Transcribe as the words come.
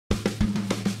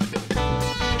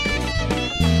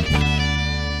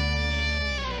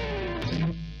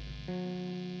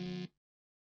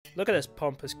Look at this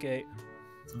pompous gate.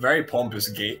 It's a very pompous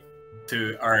gate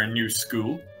to our new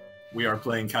school. We are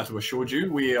playing Katawa Shoujo.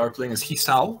 We are playing as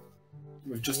Hisao.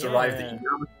 We've just arrived at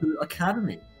Yamaku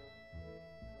Academy.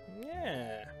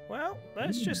 Yeah. Well,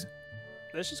 let's just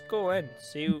go in.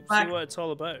 See what it's all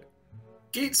about.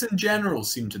 Gates in general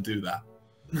seem to do that.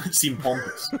 Seem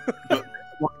pompous, but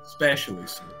one especially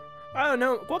so. I don't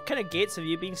know. What kind of gates have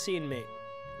you been seeing, mate?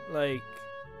 Like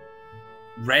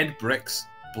red bricks,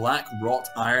 black wrought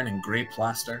iron and grey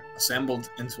plaster, assembled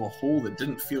into a whole that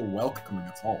didn't feel welcoming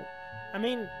at all. I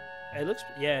mean, it looks.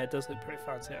 Yeah, it does look pretty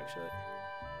fancy, actually.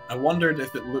 I wondered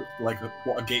if it looked like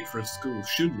what a gate for a school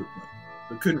should look like,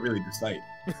 but couldn't really decide.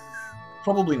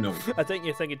 Probably no. I think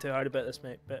you're thinking too hard about this,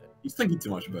 mate. But he's thinking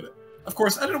too much about it. Of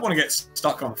course, I didn't want to get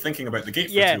stuck on thinking about the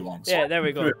gate for too long. So yeah, there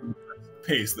we go.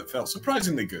 Pace that felt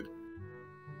surprisingly good.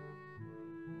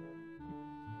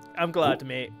 I'm glad,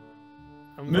 mate.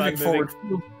 Moving forward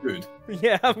feels good.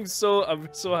 Yeah, I'm so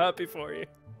happy for you.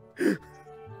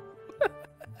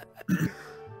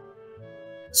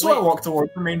 So I walk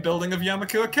towards the main building of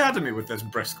Yamaku Academy with this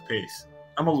brisk pace.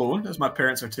 I'm alone, as my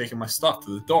parents are taking my stuff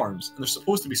to the dorms, and there's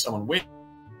supposed to be someone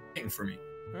waiting for me.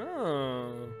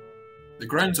 Oh. The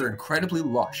grounds are incredibly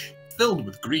lush, filled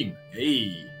with green.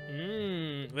 Hey.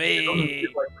 It doesn't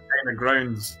feel like the kind of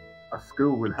grounds a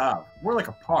school would have. More like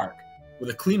a park, with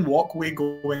a clean walkway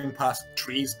going past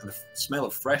trees and the smell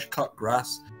of fresh-cut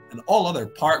grass and all other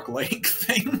park-like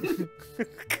things.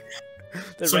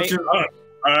 Such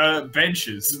as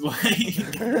benches.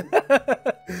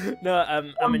 No,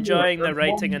 I'm enjoying the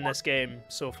writing in this game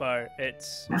so far.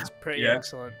 It's pretty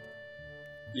excellent.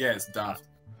 Yeah, it's daft.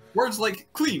 Words like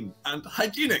clean and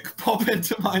hygienic pop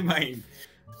into my mind.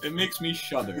 It makes me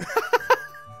shudder.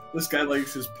 This guy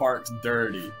likes his parks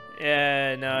dirty.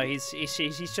 Yeah, no, he's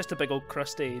just a big old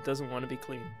crusty. He doesn't want to be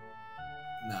clean.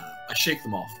 Nah, I shake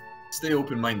them off. Stay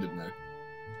open-minded now.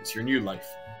 It's your new life.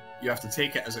 You have to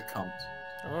take it as it comes.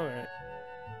 Alright.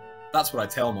 That's what I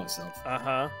tell myself.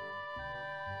 Uh-huh.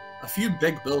 A few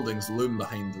big buildings loom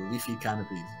behind the leafy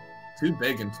canopies. Too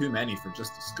big and too many for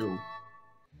just a school.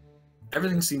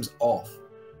 Everything seems off.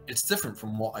 It's different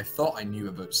from what I thought I knew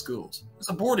about schools. It's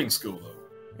a boarding school,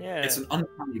 though. Yeah. It's an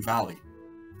uncanny valley.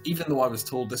 Even though I was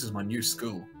told this is my new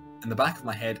school, in the back of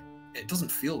my head, it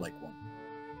doesn't feel like one.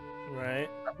 Right.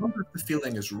 I wonder if the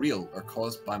feeling is real or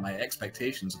caused by my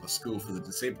expectations of a school for the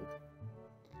disabled.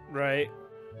 Right.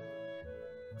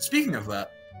 Speaking of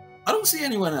that, I don't see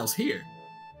anyone else here.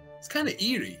 It's kind of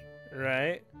eerie.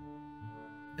 Right.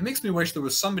 It makes me wish there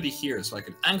was somebody here so I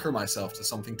could anchor myself to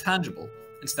something tangible,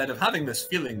 instead of having this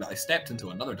feeling that I stepped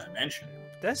into another dimension.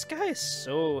 This guy is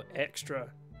so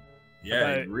extra.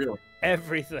 Yeah, real.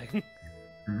 Everything.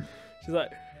 She's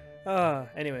like,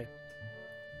 anyway.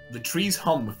 The trees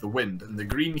hum with the wind, and the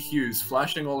green hues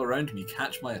flashing all around me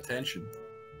catch my attention.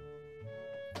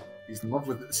 He's in love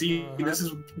with it. See, this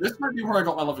might be where I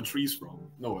got my love of trees from.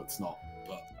 No, it's not.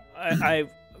 But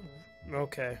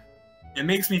okay. It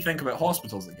makes me think about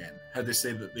hospitals again. How they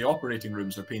say that the operating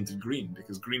rooms are painted green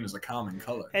because green is a calming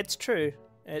color. It's true.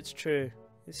 It's true.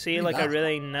 You see, like a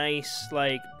really nice,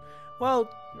 like, well,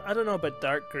 I don't know about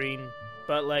dark green,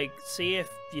 but like, see if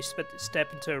you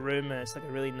step into a room and it's like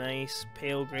a really nice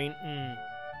pale green.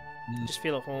 Just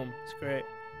feel at home. It's great.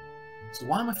 So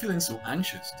why am I feeling so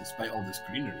anxious despite all this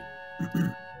greenery?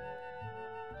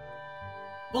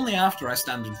 Only after I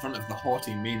stand in front of the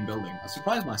haughty main building, I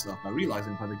surprise myself by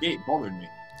realizing why the gate bothered me.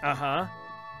 Uh-huh.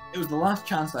 It was the last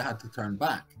chance I had to turn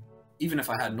back, even if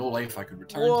I had no life I could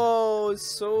return Whoa,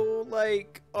 so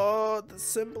like, the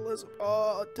symbolism,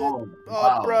 dude,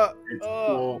 wow. bruh. It's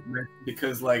so,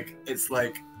 because like, it's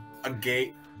like a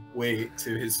gateway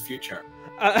to his future.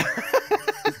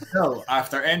 So,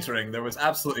 after entering, there was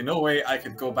absolutely no way I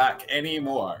could go back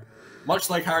anymore. Much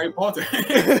like Harry Potter.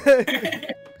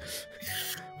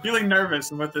 Feeling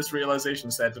nervous and with this realization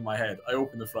set in my head, I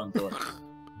opened the front door.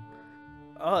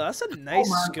 Oh, that's a nice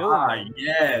school.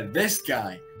 Yeah, this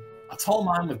guy. A tall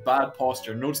man with bad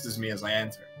posture notices me as I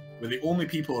enter. We're the only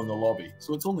people in the lobby,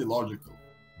 so it's only logical.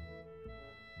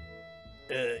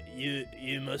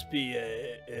 You must be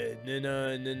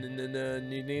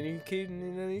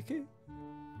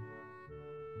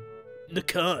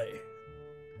Nakai.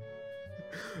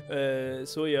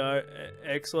 So yeah,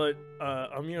 excellent.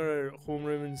 I'm your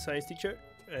homeroom and science teacher.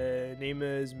 Name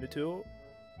is Mituo.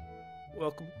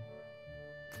 Welcome.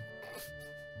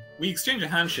 We exchange a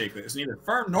handshake that is neither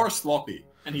firm nor sloppy,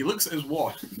 and he looks at his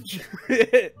watch.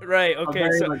 Right. Okay. A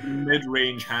very, so like,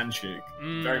 mid-range handshake.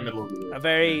 Very middle of the road. A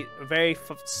very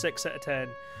 6 out of 10.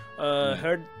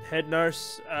 Head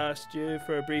nurse asked you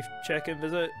for a brief check-in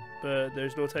visit, but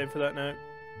there's no time for that now.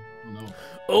 Oh no.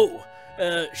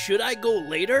 Oh, should I go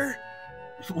later?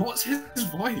 What's his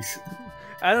voice?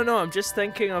 I don't know, I'm just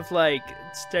thinking of, like,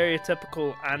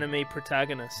 stereotypical anime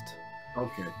protagonist.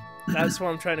 Okay. That's what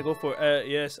I'm trying to go for.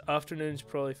 Yes, afternoon's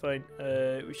probably fine.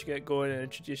 We should get going and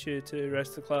introduce you to the rest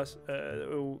of the class.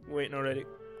 We're waiting already.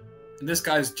 And this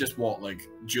guy's just what, like,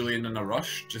 Julian in a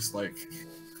rush? Just like,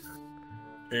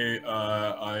 hey,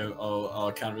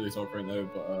 I can't really talk right now,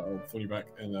 but I'll phone you back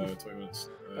in 20 minutes.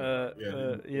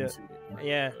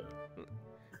 Yeah.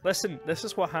 Listen, this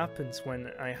is what happens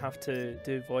when I have to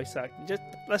do voice acting. Just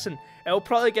listen, it'll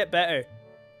probably get better.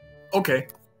 Okay.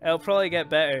 It'll probably get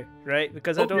better, right?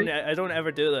 Because I don't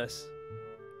ever do this.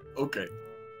 Okay.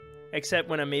 Except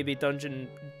when I may be dungeon,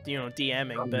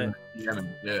 DMing, but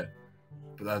DMing, yeah.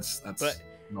 But that's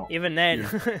not even then, yeah.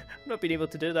 I've not been able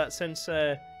to do that since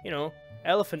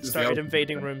elephants started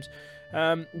invading rooms.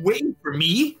 Waiting for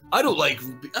me? I don't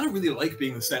really like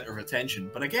being the center of attention,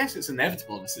 but I guess it's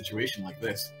inevitable in a situation like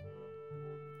this.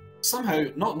 Somehow,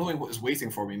 not knowing what is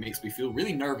waiting for me makes me feel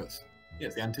really nervous.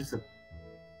 Yes, the anticipation.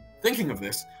 Thinking of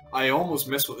this, I almost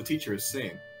miss what the teacher is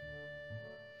saying.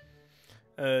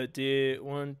 Do you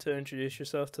want to introduce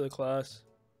yourself to the class?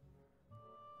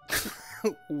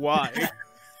 Why?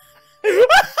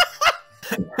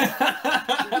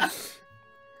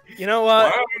 You know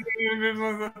what?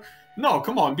 No,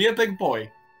 come on, be a big boy.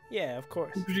 Yeah, of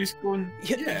course. Introduce going.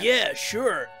 Yeah,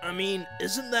 sure. I mean,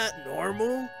 isn't that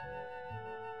normal?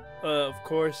 Of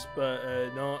course,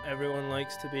 but not everyone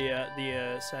likes to be at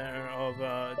the center of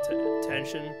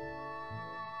attention.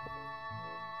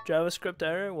 JavaScript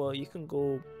error? Well, you can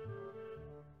go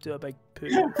do a big poo.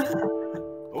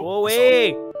 Go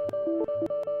away!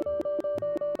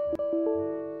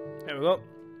 There we go.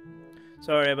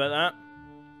 Sorry about that.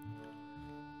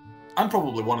 I'm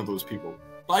probably one of those people,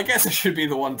 but I guess I should be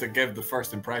the one to give the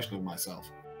first impression of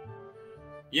myself.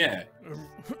 Yeah.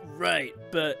 Right,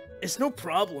 but it's no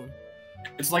problem.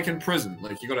 It's like in prison,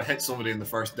 like you gotta hit somebody in the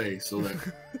first day so that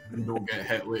you don't get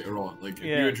hit later on. Like if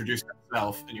you introduce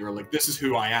yourself and you're like, this is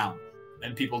who I am,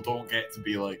 and people don't get to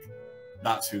be like,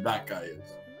 that's who that guy is.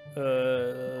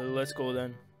 Let's go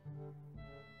then.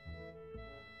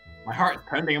 My heart is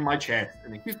pounding in my chest,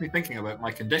 and it keeps me thinking about my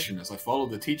condition as I follow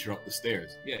the teacher up the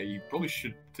stairs. Yeah, you probably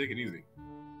should take it easy.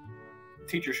 The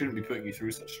teacher shouldn't be putting you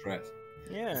through such stress.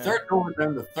 Yeah. The third door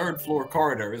down the third floor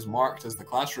corridor is marked as the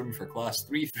classroom for class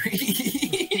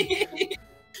 3-3.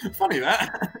 Funny that.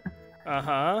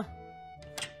 Uh-huh.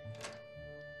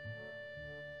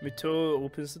 Mito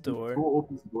opens the door. Mito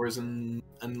opens the doors and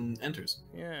enters.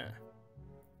 Yeah.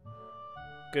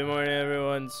 Good morning,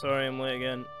 everyone. Sorry I'm late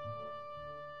again.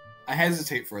 I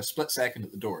hesitate for a split second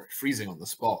at the door, freezing on the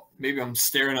spot. Maybe I'm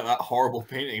staring at that horrible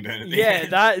painting down at the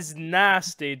end. That is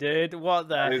nasty, dude. What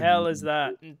the hell is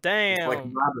that?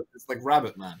 Damn. It's like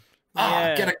Rabbit Man.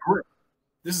 Yeah. Get a grip.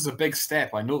 This is a big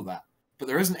step, I know that. But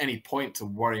there isn't any point to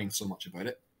worrying so much about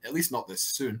it. At least not this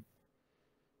soon.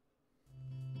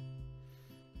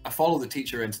 I follow the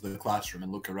teacher into the classroom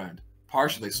and look around,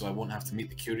 partially so I won't have to meet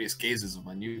the curious gazes of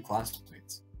my new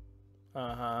classmates.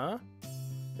 Uh-huh.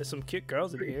 There's some cute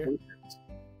girls in here.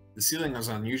 The ceiling is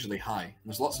unusually high, and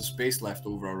there's lots of space left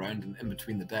over around and in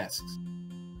between the desks.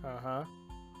 Uh-huh.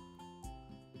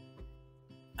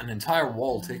 An entire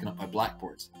wall taken up by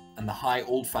blackboards, and the high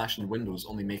old-fashioned windows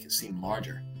only make it seem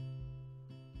larger.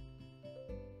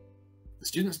 The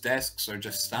students' desks are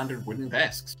just standard wooden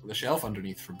desks, with a shelf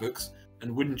underneath for books,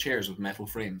 and wooden chairs with metal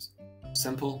frames.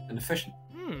 Simple and efficient.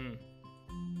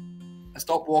 I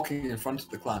stop walking in front of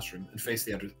the classroom and face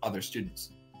the other students.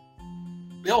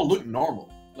 They all look normal,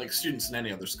 like students in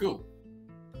any other school.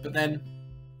 But then,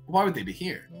 why would they be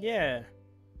here? Yeah.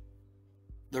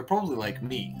 They're probably like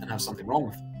me and have something wrong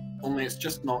with them, only it's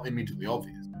just not immediately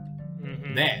obvious.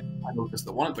 Mm-hmm. Then, I notice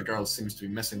that one of the girls seems to be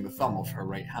missing the thumb off her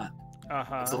right hand.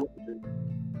 Uh-huh. It's a little bit...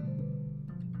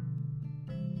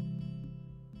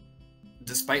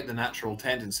 Despite the natural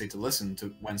tendency to listen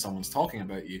to when someone's talking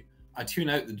about you, I tune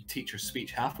out the teacher's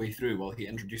speech halfway through while he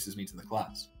introduces me to the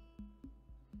class.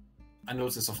 I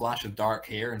notice a flash of dark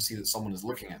hair and see that someone is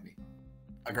looking at me.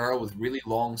 A girl with really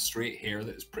long, straight hair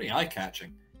that is pretty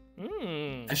eye-catching.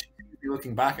 As she seems to be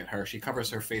looking back at her, she covers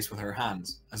her face with her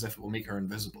hands, as if it will make her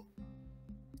invisible.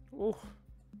 Ooh.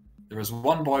 There is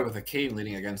one boy with a cane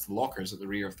leaning against the lockers at the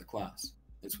rear of the class.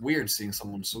 It's weird seeing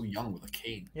someone so young with a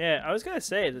cane. Yeah, I was gonna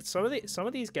say that some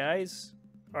of these guys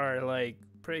are like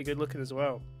pretty good looking as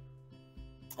well.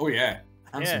 Oh yeah,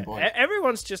 handsome boy.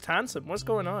 Everyone's just handsome. What's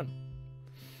going on?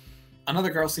 Another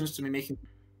girl seems to be making.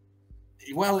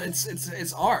 Well, it's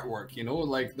artwork, you know.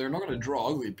 Like they're not going to draw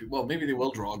ugly people. Well, maybe they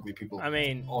will draw ugly people. I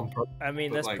mean, on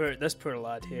purpose. this poor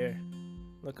lad here.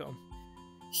 Look at him.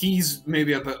 he's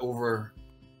maybe a bit over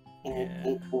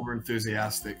Yeah.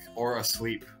 enthusiastic or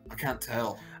asleep. I can't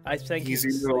tell. I think He's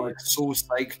he's either asleep. like so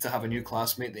psyched to have a new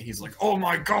classmate that he's like, "Oh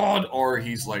my god," or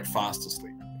he's like fast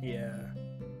asleep, Yeah.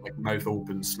 like mouth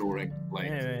open, snoring.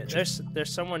 Like Anyway,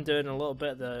 there's someone doing a little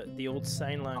bit of the old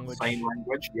sign language. sign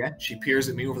language. Yeah, she peers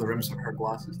at me over the rims of her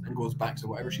glasses and goes back to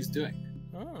whatever she's doing.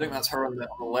 Oh. I think that's her on the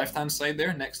left-hand side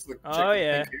there, next to the chick Oh, with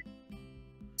yeah. pink hair.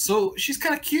 So she's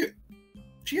kind of cute.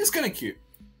 She is kind of cute.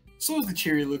 So is the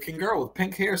cheery-looking girl with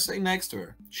pink hair sitting next to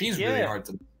her. She's really Yeah. hard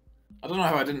to. I don't know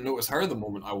how I didn't notice her the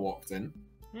moment I walked in.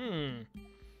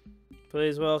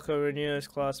 Please welcome our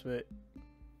newest classmate.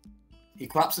 He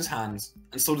claps his hands,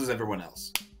 and so does everyone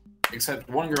else, except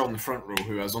one girl in the front row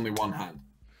who has only one hand.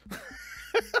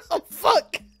 Oh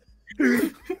fuck!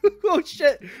 Oh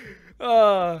shit!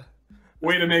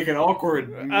 Way to make it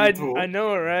awkward. I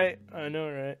know, right? I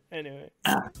know, right? Anyway.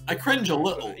 I cringe a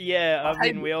little. Yeah, I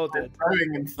mean, we all did.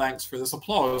 Bowing in thanks for this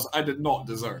applause I did not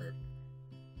deserve.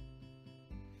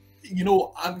 You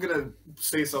know, I'm gonna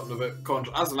say something a bit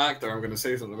as an actor, I'm gonna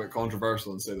say something a bit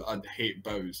controversial and say that I hate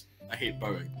bows. I hate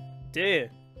bowing. Do you?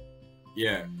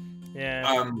 Yeah.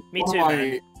 Yeah. Me one too, of my-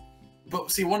 man.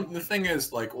 But see, the thing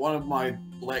is, like, one of my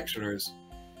lecturers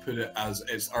put it as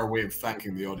it's our way of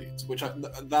thanking the audience, which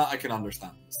that I can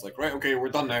understand. It's like, right, okay, we're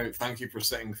done now. Thank you for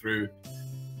sitting through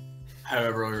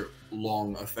however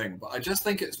long a thing. But I just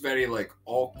think it's very like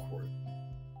awkward.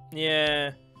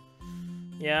 Yeah.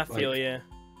 Yeah, I feel Like- you.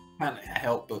 Can't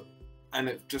help but, and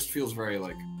it just feels very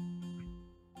like,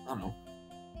 I don't know,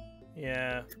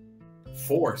 Yeah.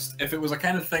 forced. If it was a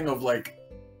kind of thing of like,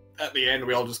 at the end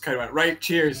we all just kind of went, right,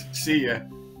 cheers, see ya.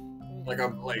 Like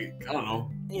I'm like, I don't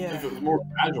know. Yeah. If it was more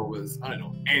casual, with I don't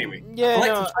know. Anyway, Yeah, I like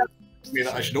no. to try to me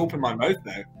that I should open my mouth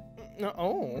now. No,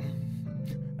 oh.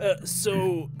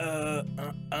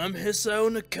 I'm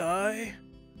Hisao Nakai.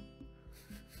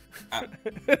 And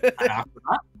after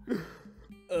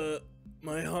that,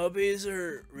 My hobbies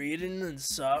are reading and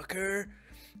soccer.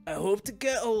 I hope to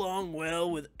get along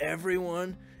well with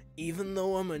everyone, even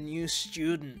though I'm a new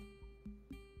student.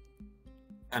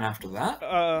 and after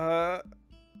that,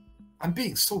 I'm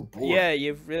being so bored. Yeah,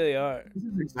 you really are. This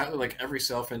is exactly like every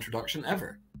self-introduction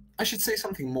ever. I should say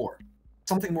something more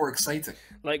exciting.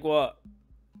 Like what?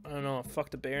 I don't know,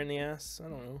 fucked a bear in the ass? I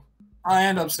don't know. I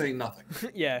end up saying nothing.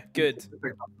 Yeah, good.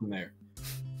 Pick up from there.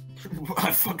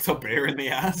 I fucked a bear in the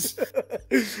ass.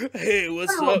 Hey,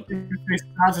 what's I up? don't be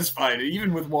satisfied,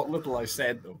 even with what little I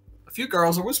said, though. A few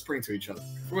girls are whispering to each other,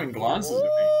 throwing glances at me.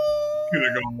 Could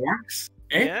have gone worse.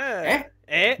 Eh? Yeah.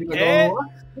 Eh? Could have gone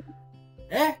worse.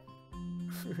 Eh?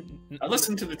 I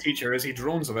listen to the teacher as he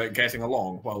drones about getting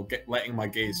along while letting my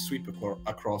gaze sweep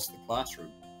across the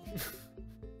classroom.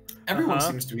 Everyone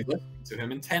seems to be listening to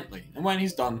him intently, and when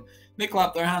he's done, they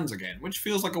clap their hands again, which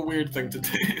feels like a weird thing to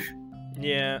do.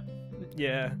 Yeah.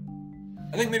 Yeah.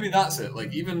 I think maybe that's it.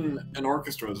 Like, even in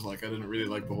orchestras, like, I didn't really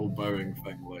like the whole bowing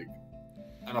thing. Like,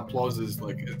 and applause is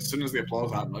like, as soon as the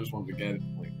applause happened, I just wanted to get it,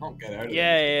 like, not get out of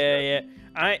it.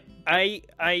 Yeah.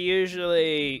 I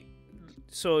usually.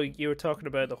 So you were talking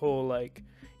about the whole, like,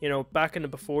 you know, back in the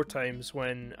before times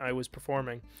when I was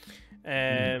performing,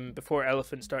 before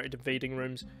Elephant started invading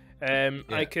rooms,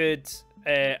 I could,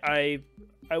 I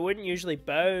wouldn't usually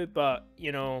bow, but,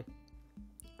 you know,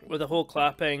 with the whole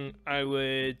clapping, I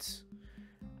would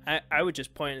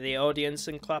just point at the audience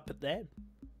and clap at them.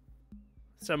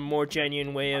 It's a more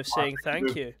genuine way of saying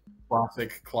thank you.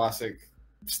 Classic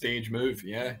stage move.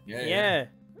 Yeah.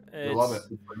 I love it.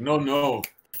 No,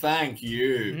 thank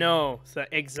you. No,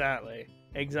 exactly.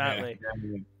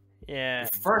 Yeah.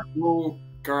 The first row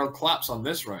girl claps on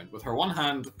this round with her one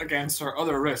hand against her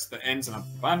other wrist that ends in a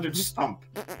bandaged stump.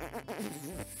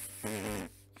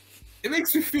 It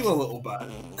makes me feel a little bad.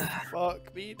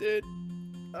 Fuck me, dude.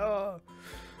 Oh.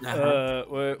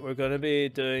 We're gonna be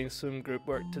doing some group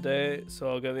work today, so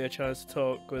I'll give you a chance to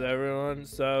talk with everyone.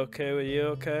 Is that okay with you?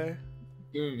 Okay.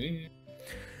 Me.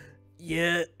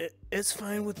 Yeah, it's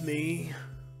fine with me.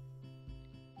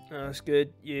 That's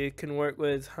good. You can work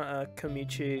with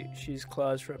Kamichi. She's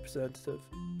class representative.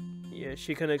 Yeah,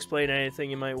 she can explain anything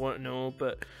you might want to know,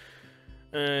 but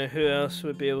who else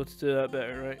would be able to do that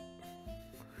better, right?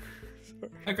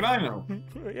 How could I know?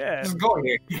 Yeah. Just go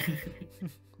here.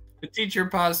 The teacher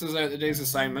passes out the day's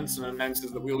assignments and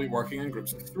announces that we'll be working in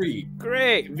groups of 3.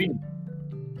 Great. Convenient.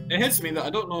 It hits me that I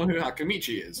don't know who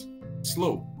Hakamichi is.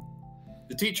 Slow.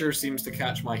 The teacher seems to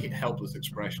catch my helpless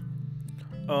expression.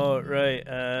 Oh, right.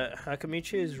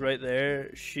 Hakamichi is right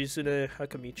there. She's in a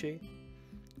Hakamichi.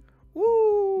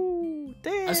 Woo!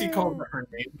 Damn! As he calls out her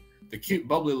name, the cute,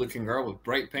 bubbly-looking girl with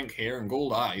bright pink hair and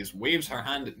gold eyes waves her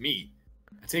hand at me.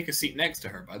 I take a seat next to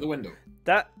her by the window.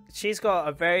 she's got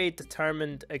a very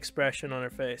determined expression on her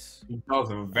face. She does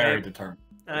have a very determined.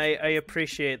 I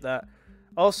appreciate that.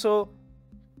 Also,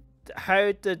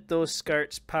 how did those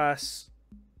skirts pass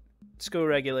school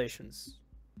regulations?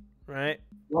 Right?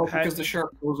 Well, because the shirt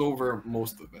goes over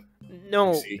most of it.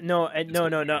 No.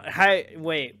 How?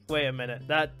 Wait a minute.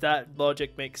 That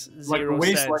logic makes zero sense. Like the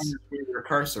waistline is where your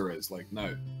cursor is, like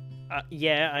now.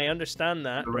 Yeah, I understand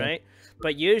that, right?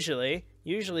 But usually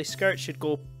skirts should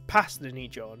go past the knee,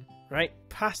 John. Right?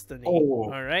 Past the knee. All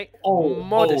right.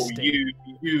 Modesty.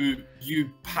 You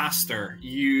pastor.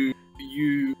 You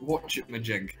watch it, my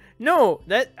jig. No,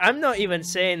 I'm not even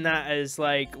saying that as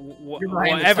like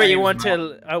whatever you want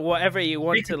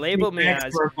to label me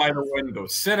as. By the window,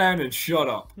 sit down and shut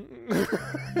up.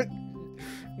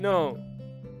 No.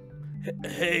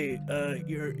 Hey,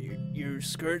 your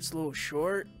skirt's a little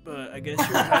short, but I guess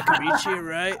you're Hakamichi,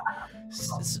 right?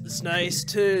 It's nice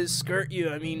to skirt you.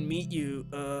 I mean, meet you.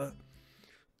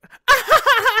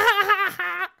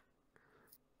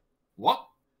 What?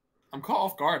 I'm caught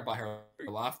off guard by her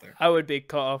laughter. I would be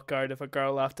caught off guard if a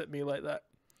girl laughed at me like that.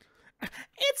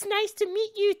 It's nice to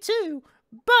meet you too,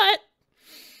 but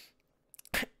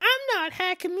I'm not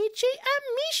Hakamichi, I'm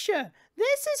Misha.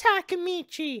 This is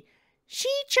Hakamichi.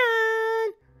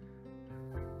 Shi-chan!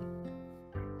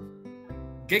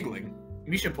 Giggling,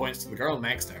 Misha points to the girl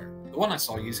next to her, the one I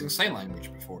saw using sign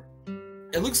language before.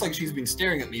 It looks like she's been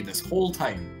staring at me this whole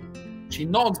time. She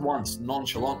nods once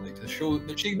nonchalantly to show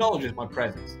that she acknowledges my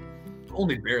presence.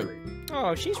 Only barely.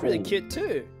 Oh, she's really cute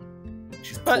too.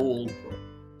 She's cold.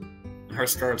 And her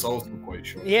skirt's also quite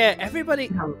short. Yeah,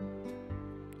 everybody...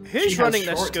 Who's running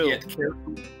this school? Yet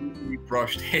carefully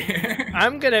brushed hair.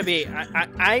 I'm gonna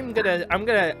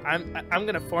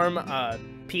form a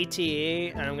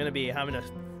PTA, and I'm gonna be having a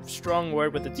strong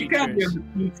word with the teachers. You can't be in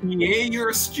the PTA. You're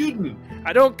a student.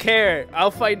 I don't care.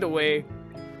 I'll find a way.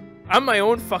 I'm my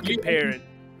own fucking parent.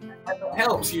 If it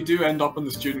helps, you do end up in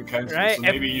the student council, right? So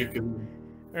maybe you can.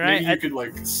 Right? Maybe you could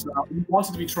like. You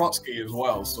wanted to be Trotsky as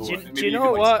well, so do you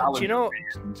know what? Do you know?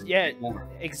 Yeah,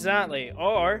 exactly.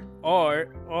 Or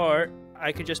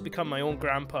I could just become my own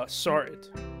grandpa. Sorted.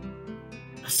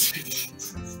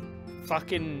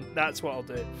 Fucking, that's what I'll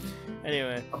do.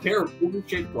 Anyway. A pair of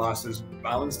oval-shaped glasses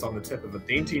balanced on the tip of a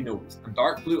dainty nose, and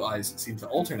dark blue eyes that seem to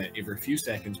alternate every few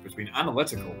seconds between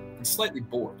analytical and slightly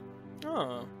bored.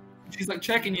 Oh. She's like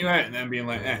checking you out and then being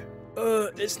like, eh.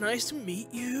 It's nice to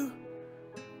meet you.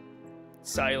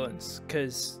 Silence,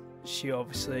 because she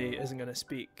obviously isn't going to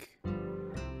speak.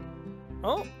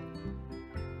 Oh.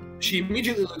 She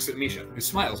immediately looks at Misha, who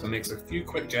smiles and makes a few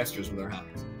quick gestures with her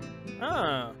hands.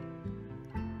 Ah.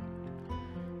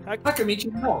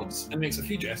 Hakamichi nods and makes a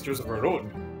few gestures of her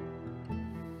own.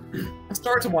 I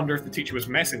started to wonder if the teacher was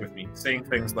messing with me, saying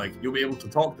things like, you'll be able to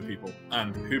talk to people,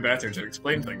 and who better to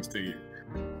explain things to you.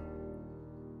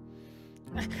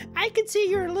 I can see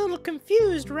you're a little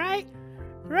confused, right?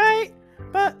 Right?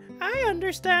 But I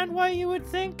understand why you would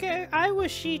think I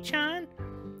was Shi-chan.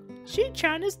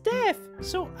 Shi-chan is deaf,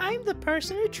 so I'm the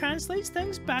person who translates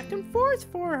things back and forth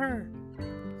for her.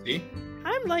 See?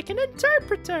 I'm like an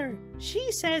interpreter.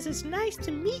 She says it's nice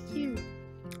to meet you.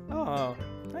 Oh,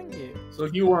 thank you. So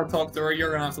if you want to talk to her, you're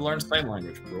going to have to learn sign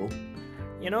language, bro.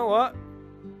 You know what?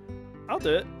 I'll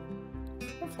do it.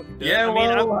 Yeah,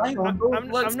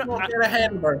 let's not get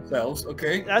ahead of ourselves,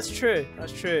 okay? That's true.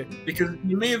 That's true. Because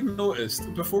you may have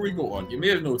noticed, before we go on, you may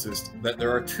have noticed that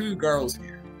there are two girls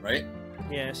here, right?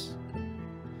 Yes.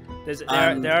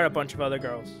 There are a bunch of other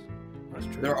girls. That's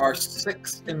true. There are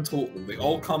 6 in total. They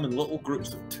all come in little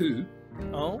groups of 2.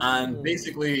 Oh. And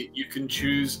basically, you can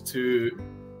choose to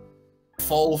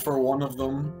fall for one of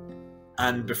them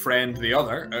and befriend the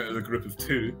other out of the group of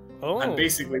 2. Oh. And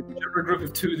basically, whichever group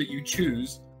of 2 that you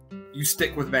choose, you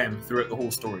stick with them throughout the whole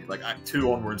story. Like Act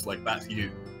 2 onwards, like that's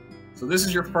you. So this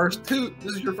is your first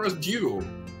duo.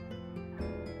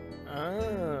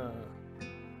 Ah.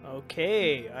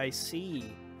 Okay, I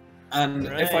see. And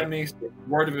if I may say a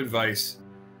word of advice.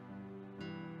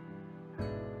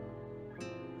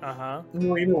 Uh-huh.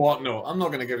 No, you know what? No, I'm not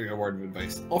going to give you a word of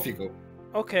advice. Off you go.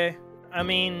 Okay. I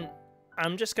mean,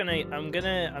 what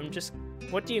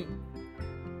do you...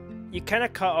 You kind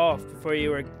of cut off before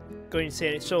you were going to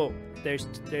say it. So,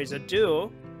 there's a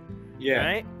duo, yeah,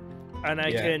 right? And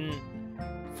I can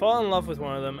fall in love with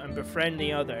one of them and befriend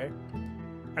the other.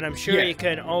 And I'm sure you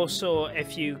can also,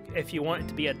 if you want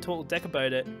to be a total dick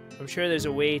about it, I'm sure there's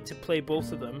a way to play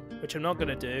both of them, which I'm not going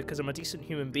to do because I'm a decent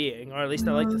human being, or at least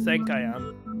I like to think I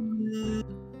am.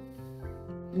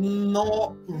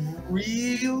 Not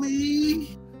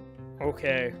really.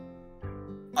 Okay.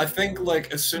 I think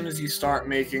like as soon as you start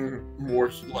making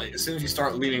more, like as soon as you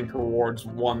start leaning towards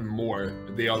one more,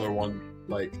 the other one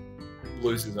like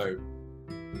loses out.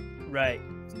 Right.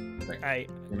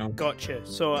 You know? Gotcha.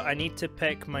 So I need to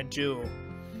pick my jewel.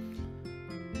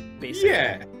 Basically.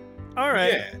 Yeah. All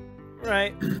right. Yeah.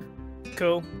 Right.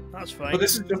 Cool. That's fine. But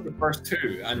this is just the first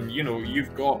two, and you know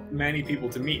you've got many people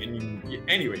to meet, and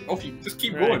anyway, off you just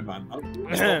keep going, man. I'll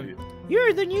stop you.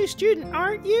 You're the new student,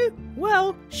 aren't you?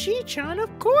 Well, Shi-chan,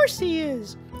 of course he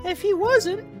is. If he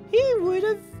wasn't, he would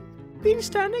have been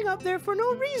standing up there for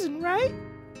no reason, right?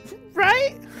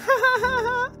 Right?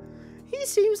 He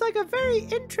seems like a very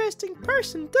interesting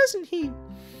person, doesn't he?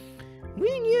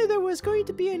 We knew there was going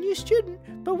to be a new student,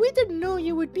 but we didn't know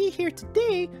you would be here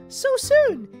today so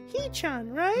soon.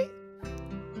 He-chan, right?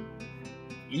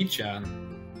 E-chan?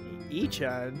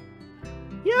 E-chan?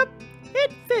 Yep,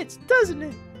 it fits, doesn't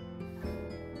it?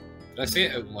 Did I say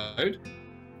it out loud?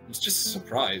 It's just a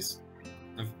surprise.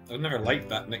 I've never liked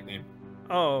that nickname.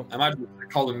 Oh. Imagine they're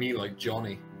calling me like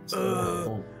Johnny.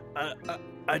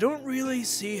 I don't really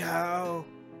see how.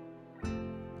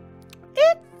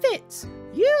 It fits.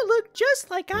 You look just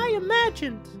like I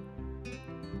imagined.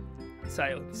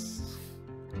 Silence.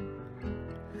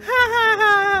 Ha ha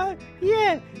ha!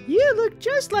 Yeah, you look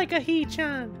just like a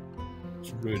He-chan.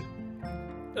 It's rude.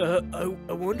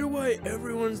 I wonder why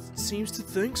everyone seems to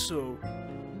think so.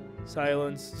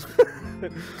 Silence.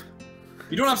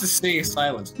 You don't have to say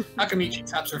silence. Takamichi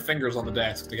taps her fingers on the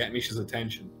desk to get Misha's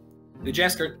attention. They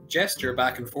gesture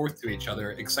back and forth to each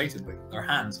other excitedly, their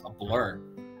hands a blur.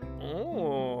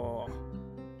 Oh.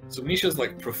 So Misha's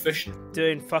like proficient.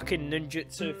 Doing fucking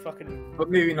ninjutsu But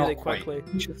maybe not really quite.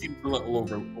 quickly. Misha seems a little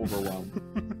overwhelmed.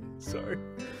 Sorry.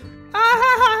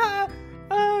 Ah,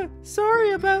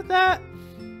 sorry about that.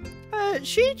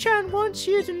 Shi-chan wants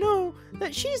you to know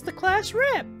that she's the class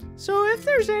rep. So if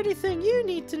there's anything you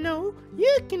need to know,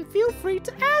 you can feel free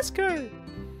to ask her.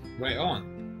 Right on.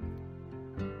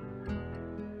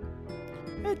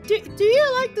 Do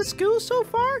you like the school so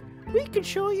far? We can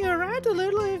show you around a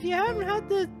little if you haven't had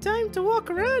the time to walk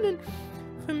around and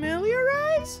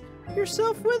familiarize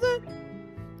yourself with it.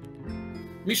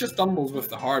 Misha stumbles with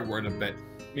the hard word a bit,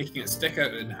 making it stick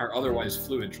out in her otherwise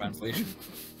fluid translation.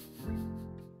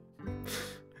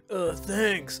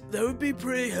 Thanks. That would be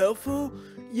pretty helpful.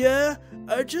 Yeah,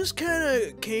 I just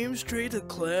kinda came straight to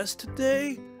class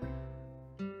today.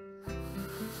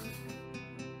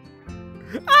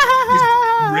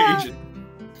 Raging.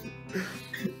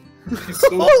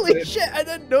 Holy shit, I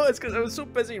didn't notice because I was so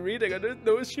busy reading. I didn't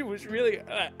notice she was really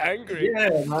angry.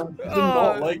 Yeah, man. Did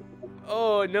not like.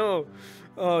 Oh, no.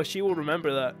 Oh, she will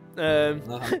remember that.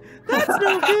 That's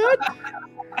no good.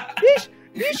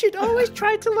 You should always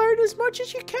try to learn as much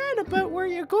as you can about where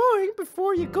you're going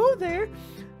before you go there.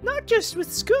 Not just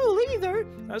with school either.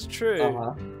 That's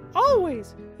true.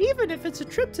 Always. Even if it's a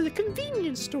trip to the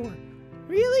convenience store.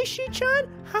 Really, Shi-chan?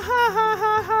 Ha ha ha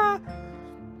ha ha.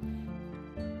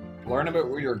 Learn about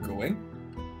where you're going?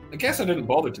 I guess I didn't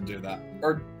bother to do that.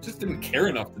 Or just didn't care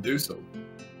enough to do so.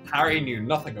 Harry knew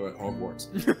nothing about Hogwarts.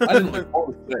 I didn't look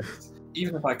forward to this,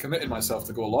 even if I committed myself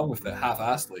to go along with it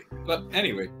half-assedly. But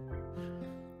anyway.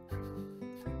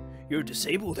 You're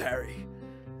disabled, Harry.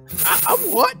 I'm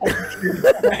what?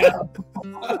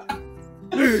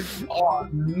 Oh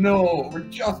no, we're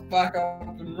just back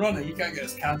up and running. You can't get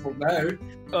us cancelled now.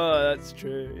 Oh, that's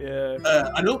true, yeah.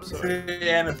 I don't say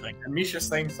anything, and Misha's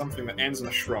saying something that ends in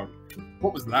a shrug.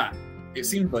 What was that? It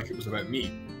seemed like it was about me.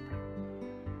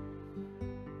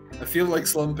 I feel like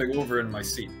slumping over in my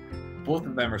seat. Both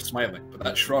of them are smiling, but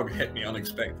that shrug hit me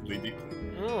unexpectedly deeply.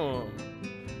 Oh.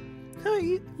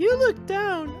 Hey, you look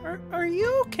down. Are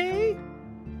you okay?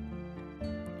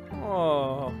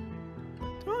 Oh.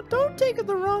 Don't take it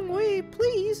the wrong way,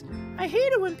 please. I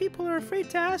hate it when people are afraid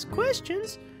to ask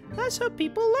questions. That's how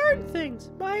people learn things,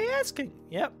 by asking.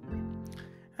 Yep.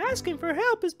 Asking for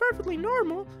help is perfectly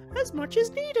normal, as much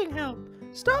as needing help.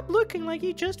 Stop looking like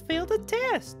you just failed a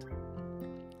test.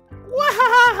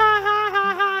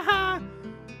 Wahahahahaha!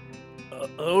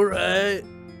 Alright.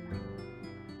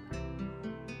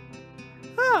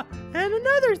 Ah, and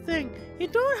another thing. You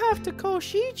don't have to call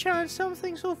Shi-chan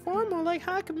something so formal like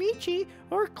Hakamichi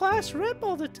or class rep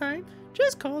all the time.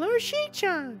 Just call her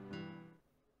Shi-chan.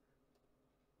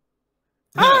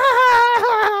 Okay,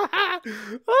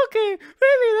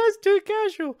 maybe that's too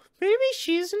casual. Maybe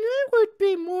Shizune would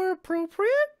be more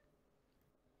appropriate?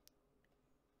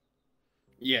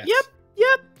 Yes.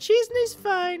 Yep, Shizune's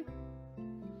fine.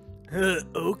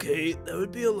 Okay, that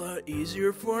would be a lot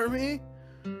easier for me.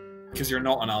 Because you're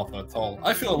not an alpha at all.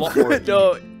 I feel a lot more.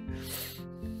 No.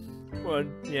 Well,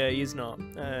 yeah, he's not.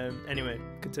 Anyway,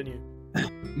 continue.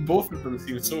 Both of them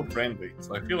seem so friendly,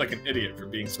 so I feel like an idiot for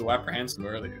being so apprehensive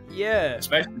earlier. Yeah.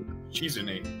 Especially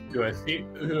Shizune,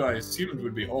 who I assumed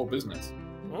would be all business.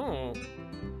 Oh.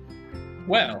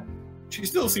 Well, she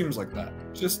still seems like that.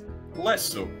 Just less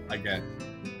so, I guess.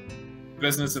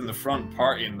 Business in the front,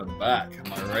 party in the back,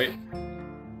 am I right?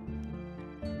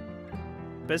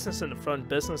 Business in the front,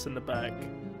 business in the back.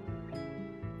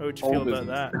 How would you All feel business.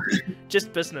 about that?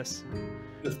 Just business.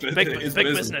 It's Big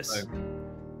business.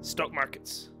 Stock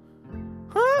markets.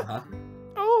 Huh? Uh-huh.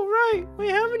 Oh, right. We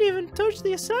haven't even touched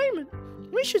the assignment.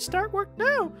 We should start work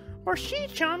now, or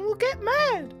Shi-chan will get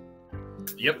mad.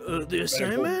 Yep. The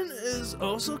assignment is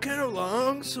also kind of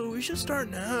long, so we should start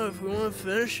now if we want to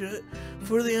finish it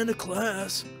for the end of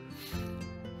class.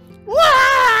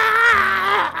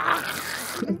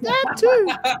 That too.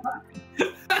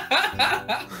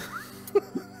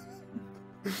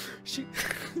 She.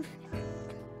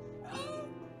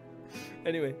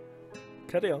 Anyway,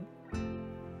 carry on.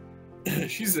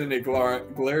 Shizune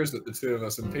glares at the two of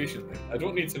us impatiently. I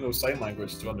don't need to know sign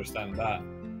language to understand that.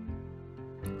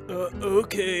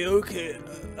 Okay,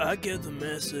 I get the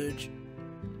message.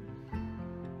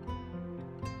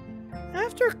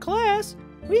 After class,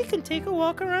 we can take a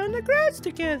walk around the grounds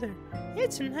together.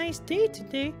 It's a nice day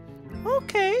today.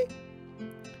 Okay.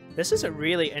 This is a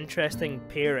really interesting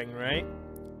pairing, right?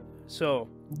 So,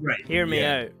 hear me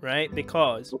out, right?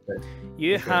 Because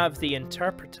you have the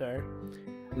interpreter,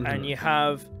 and you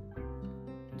have...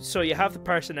 So you have the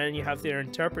person and you have their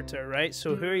interpreter, right?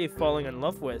 So who are you falling in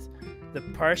love with? The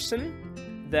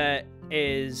person that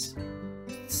is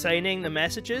signing the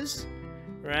messages,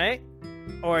 right?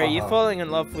 Or are you falling in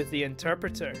love with the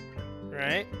interpreter,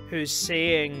 right? Who's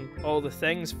saying all the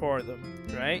things for them,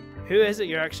 right? Who is it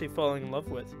you're actually falling in love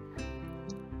with?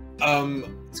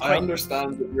 I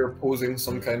understand that you're posing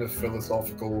some kind of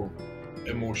philosophical,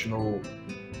 emotional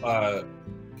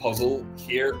puzzle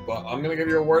here, but I'm gonna give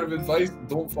you a word of advice: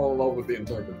 don't fall in love with the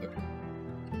interpreter.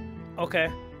 Okay.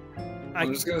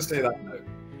 I'm just gonna say that now.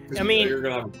 I mean, you're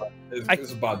gonna have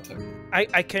it's a bad time.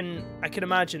 I can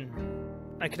imagine.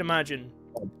 I can imagine.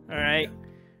 All right.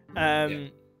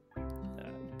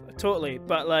 Totally.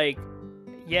 But like,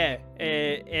 yeah,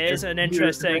 it is an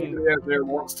interesting. Anybody out there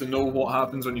wants to know what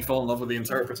happens when you fall in love with the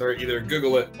interpreter, either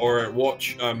Google it or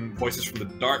watch Voices from the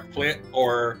Dark play it,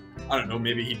 or I don't know,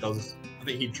 maybe he does. I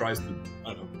think he tries to.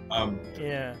 I don't know.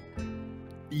 Yeah.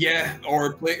 Yeah,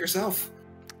 or play it yourself.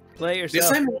 Play it The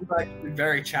yourself. assignment was actually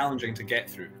very challenging to get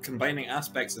through, combining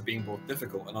aspects of being both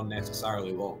difficult and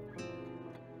unnecessarily long.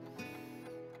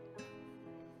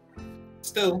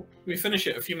 Still, we finish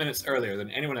it a few minutes earlier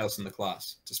than anyone else in the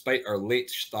class, despite our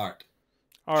late start.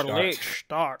 Despite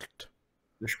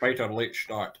our late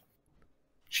start.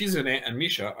 Shizune and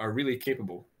Misha are really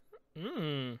capable.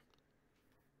 They're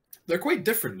quite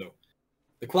different, though.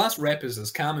 The class rep is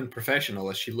as calm and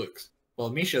professional as she looks, while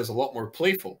Misha is a lot more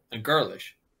playful and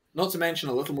girlish, not to mention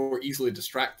a little more easily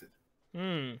distracted.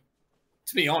 To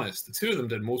be honest, the two of them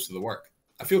did most of the work.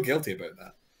 I feel guilty about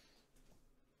that.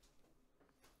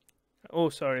 Oh,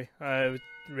 sorry.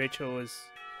 Rachel was...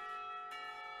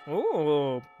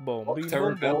 Oh, boom. Clock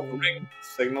tower bell ring,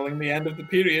 signaling the end of the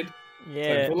period.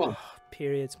 Yeah. Time for lunch.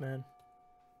 Periods, man.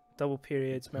 Double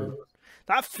periods, man.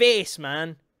 That face,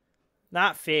 man.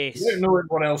 That face. Without knowing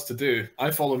what else to do,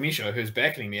 I follow Misha, who's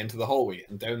beckoning me into the hallway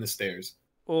and down the stairs.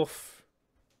 Oof.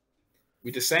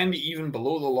 We descend even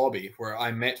below the lobby, where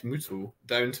I met Muto,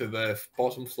 down to the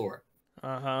bottom floor.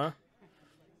 Uh-huh.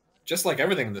 Just like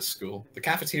everything in this school, the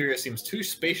cafeteria seems too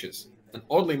spacious and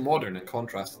oddly modern in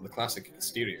contrast to the classic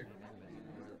exterior.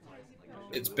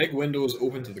 Its big windows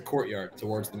open to the courtyard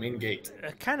towards the main gate.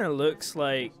 It kind of looks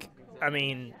like... I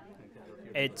mean,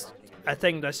 it's... I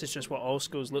think this is just what all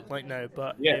schools look like now,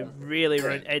 but yeah,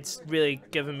 it's really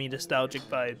giving me nostalgic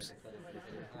vibes.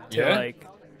 To like,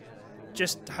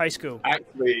 just high school.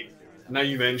 Actually, now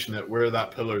you mention it, where that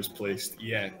pillar is placed.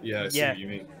 I see what you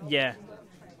mean. Yeah.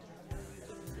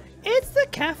 It's the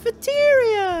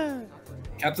cafeteria!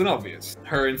 Captain Obvious.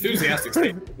 Her enthusiastic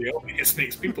statement of the obvious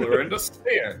makes people around us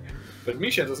stare. But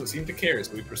Misha doesn't seem to care,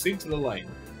 so we proceed to the line.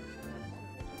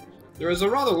 There is a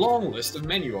rather long list of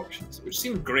menu options, which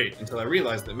seemed great until I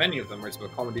realised that many of them are to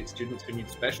accommodate students who need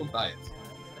special diets.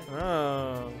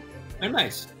 Oh. They're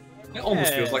nice. It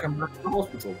almost feels like I'm back in the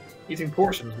hospital, eating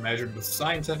portions measured with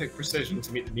scientific precision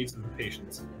to meet the needs of the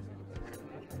patients.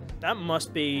 That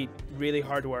must be really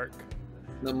hard work.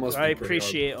 That must be I pretty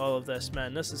appreciate all of this,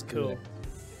 man. This is cool. Yeah.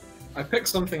 I pick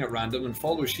something at random and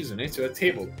follow Shizune to a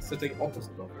table sitting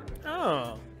opposite of her.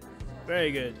 Oh,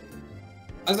 very good.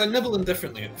 As I nibble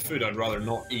indifferently at the food I'd rather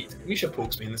not eat, Misha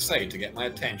pokes me in the side to get my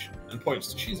attention and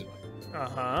points to Shizune.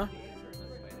 Uh-huh.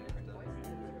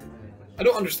 I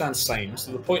don't understand signs,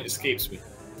 so the point escapes me.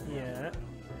 Yeah.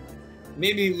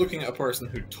 Maybe looking at a person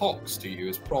who talks to you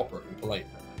is proper and polite.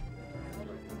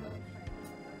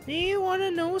 Do you want to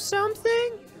know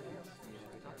something?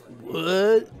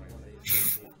 What?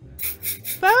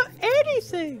 About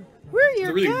anything. We're It's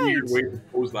your a really guides. weird way to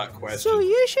pose that question. So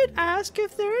you should ask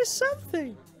if there is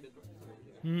something.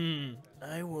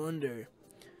 I wonder.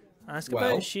 Ask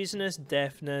about Shizuna's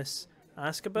deafness.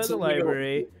 Ask about the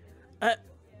library.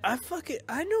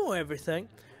 I know everything.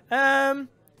 I'm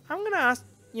gonna ask,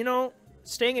 you know,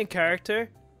 staying in character,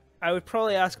 I would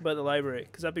probably ask about the library,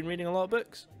 because I've been reading a lot of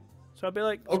books. So I'd be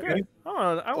like, okay.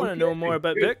 Oh, I want to know more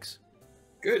about books.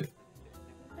 Good.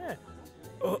 Yeah.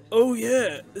 Oh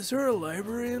yeah, is there a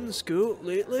library in the school?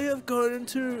 Lately I've gone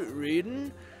into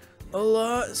reading a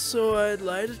lot, so I'd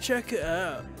like to check it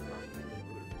out.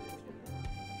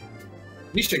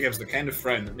 Misha gives the kind of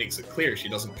frown that makes it clear she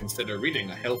doesn't consider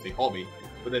reading a healthy hobby,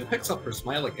 but then picks up her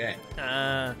smile again.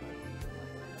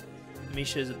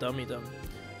 Misha's a dummy-dum.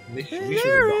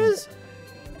 There is!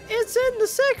 It's in the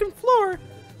second floor!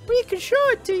 We can show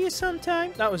it to you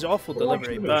sometime! That was awful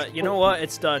delivery, but you know what?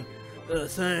 It's done.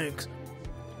 Thanks.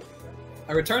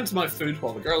 I return to my food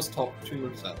while the girls talk between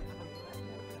themselves.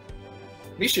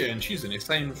 Misha and Shizune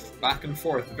sign back and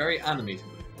forth very animatedly,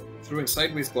 throwing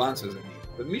sideways glances at me,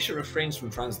 but Misha refrains from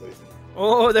translating.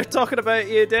 Oh, they're talking about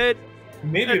you, dude!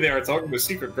 Maybe they are talking about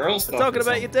secret girl stuff. They're talking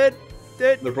about you, dude!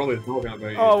 They're probably talking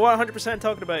about you. Oh, 100%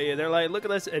 talking about you. They're like, look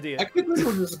at this idiot. I could know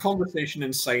there's a conversation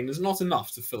in sign is not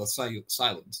enough to fill a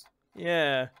silence.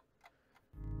 Yeah.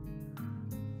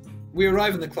 We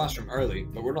arrive in the classroom early,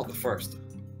 but we're not the first.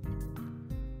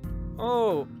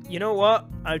 Oh, you know what?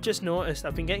 I've just noticed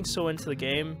I've been getting so into the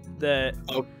game that...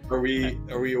 Oh, are we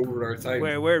over our time?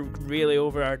 We're really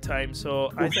over our time,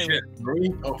 so I think... Shit. Are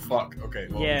we? Oh fuck. Okay.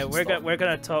 Well, yeah, we're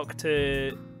gonna talk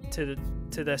to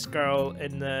this girl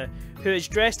in the who is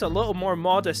dressed a little more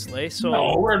modestly. So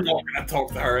no, we're not gonna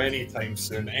talk to her anytime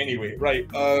soon. Anyway, right?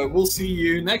 We'll see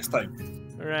you next time.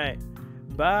 All right.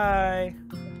 Bye.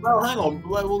 Well, hang on.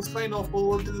 We'll sign off.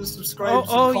 We'll do the subscribe.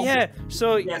 Oh yeah.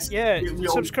 So yes, yeah,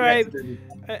 subscribe,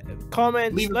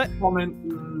 comment, leave a comment,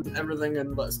 and everything,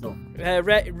 and let us know.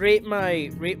 Rate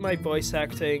my voice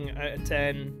acting out of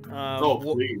 10.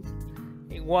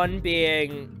 Please. 1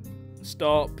 being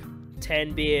stop,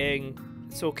 10 being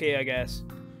it's okay, I guess.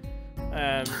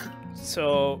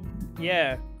 So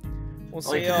yeah. We'll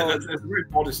see y'all. That's a very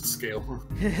modest scale.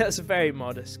 That's a very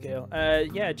modest scale.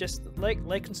 Yeah, just like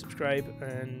and subscribe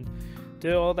and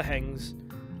do all the things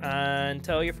and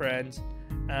tell your friends,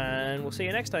 and we'll see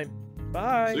you next time.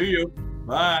 Bye. See you.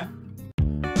 Bye.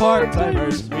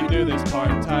 Part-timers, we do this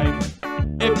part-time.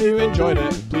 If you enjoyed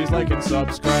it, please like and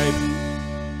subscribe.